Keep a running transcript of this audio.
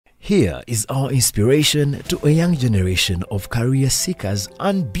Here is our inspiration to a young generation of career seekers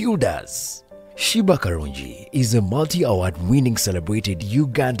and builders. Sheebah Karungi is a multi-award-winning celebrated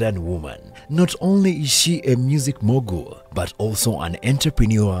Ugandan woman. Not only is she a music mogul, but also an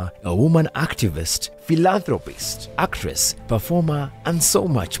entrepreneur, a woman activist, philanthropist, actress, performer, and so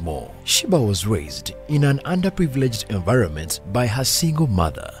much more. Sheebah was raised in an underprivileged environment by her single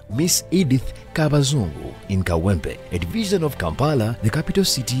mother, Miss Edith Kabazungu, in Kawempe, a division of Kampala, the capital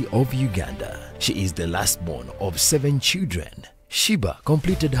city of Uganda. She is the last born of 7 children. Sheebah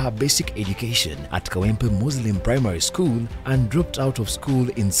completed her basic education at Kawempe Muslim Primary School and dropped out of school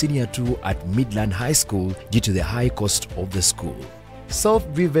in Senior 2 at Midland High School due to the high cost of the school.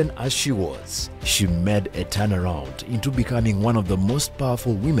 Self-driven as she was, she made a turnaround into becoming one of the most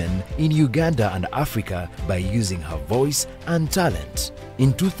powerful women in Uganda and Africa by using her voice and talent.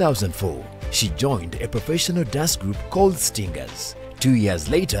 In 2004, she joined a professional dance group called Stingers. 2 years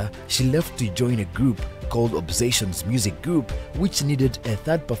later, she left to join a group called Obsessions Music Group, which needed a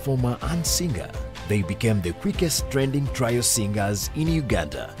third performer and singer. They became the quickest trending trio singers in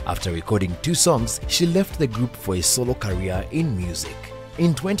Uganda. After recording 2 songs, she left the group for a solo career in music.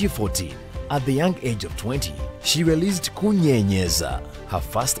 In 2014, at the young age of 20, she released Kunyenyeza, her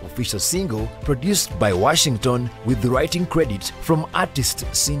first official single produced by Washington with the writing credit from artist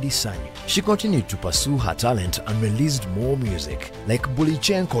Cindy Sanyu. She continued to pursue her talent and released more music like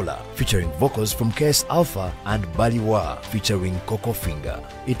Bulichenkola featuring vocals from KS Alpha and Baliwa featuring Coco Finger.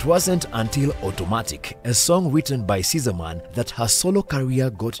 It wasn't until Automatic, a song written by Caesarman, that her solo career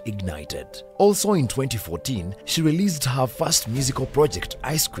got ignited. Also in 2014, she released her first musical project,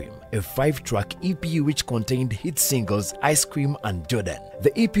 Ice Cream, a 5-track EP which contained hit singles Ice Cream and Jordan.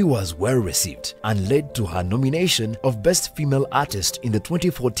 The EP was well received and led to her nomination of Best Female Artist in the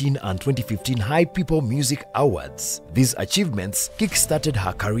 2014 and 2015 High People Music Awards. These achievements kick-started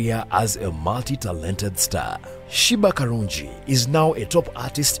her career as a multi-talented star. Sheebah Karungi is now a top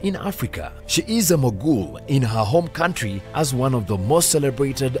artist in Africa. She is a mogul in her home country as one of the most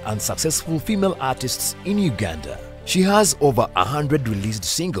celebrated and successful female artists in Uganda. She has over 100 released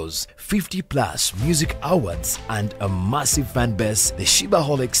singles, 50+ music awards, and a massive fan base, the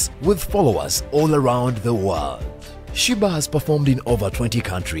Sheebaholics, with followers all around the world. Sheebah has performed in over 20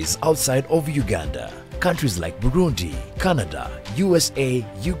 countries outside of Uganda. Countries like Burundi, Canada, USA,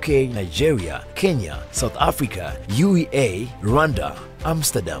 UK, Nigeria, Kenya, South Africa, UEA, Rwanda,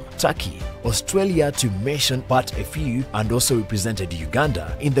 Amsterdam, Turkey, Australia to mention but a few, and also represented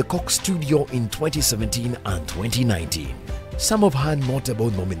Uganda in the Coke Studio in 2017 and 2019. Some of her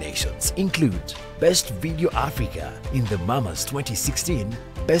notable nominations include Best Video Africa in the Mamas 2016,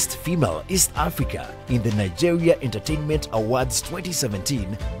 Best Female East Africa in the Nigeria Entertainment Awards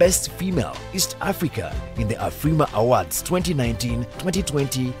 2017, Best Female East Africa in the Afrima Awards 2019,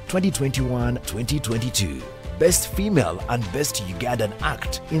 2020, 2021, 2022. Best Female and Best Ugandan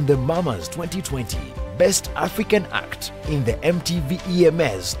Act in the Mamas 2020, Best African Act in the MTV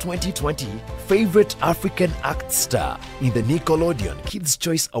EMS 2020, Favorite African Act Star in the Nickelodeon Kids'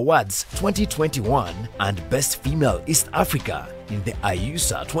 Choice Awards 2021, and Best Female East Africa in the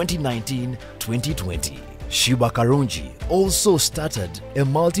Ayusa 2019-2020. Sheebah Karungi also started a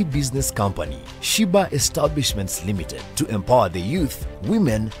multi-business company, Sheebah Establishments Limited, to empower the youth,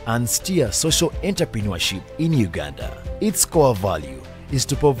 women, and steer social entrepreneurship in Uganda. Its core value is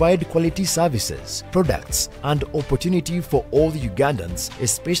to provide quality services, products, and opportunity for all Ugandans,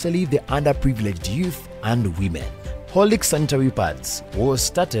 especially the underprivileged youth and women. Holic Sanitary Pads was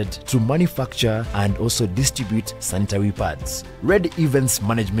started to manufacture and also distribute sanitary pads. Red Events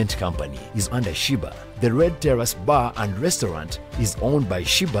Management Company is under Sheebah. The Red Terrace Bar and Restaurant is owned by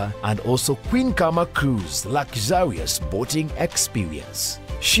Sheebah, and also Queen Kama Cruise luxurious boating experience.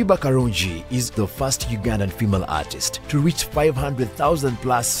 Sheebah Karungi is the first Ugandan female artist to reach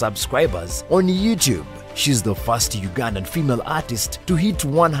 500,000+ subscribers on YouTube. She's the first Ugandan female artist to hit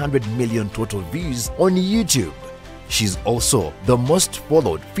 100 million total views on YouTube. She's also the most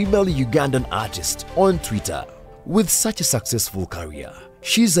followed female Ugandan artist on Twitter. With such a successful career,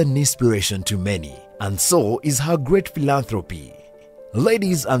 she's an inspiration to many, and so is her great philanthropy.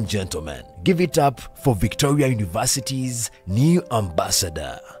 Ladies and gentlemen, give it up for Victoria University's new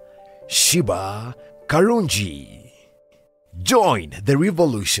ambassador, Sheebah Karungi. Join the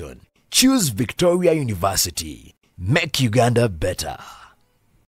revolution. Choose Victoria University. Make Uganda better.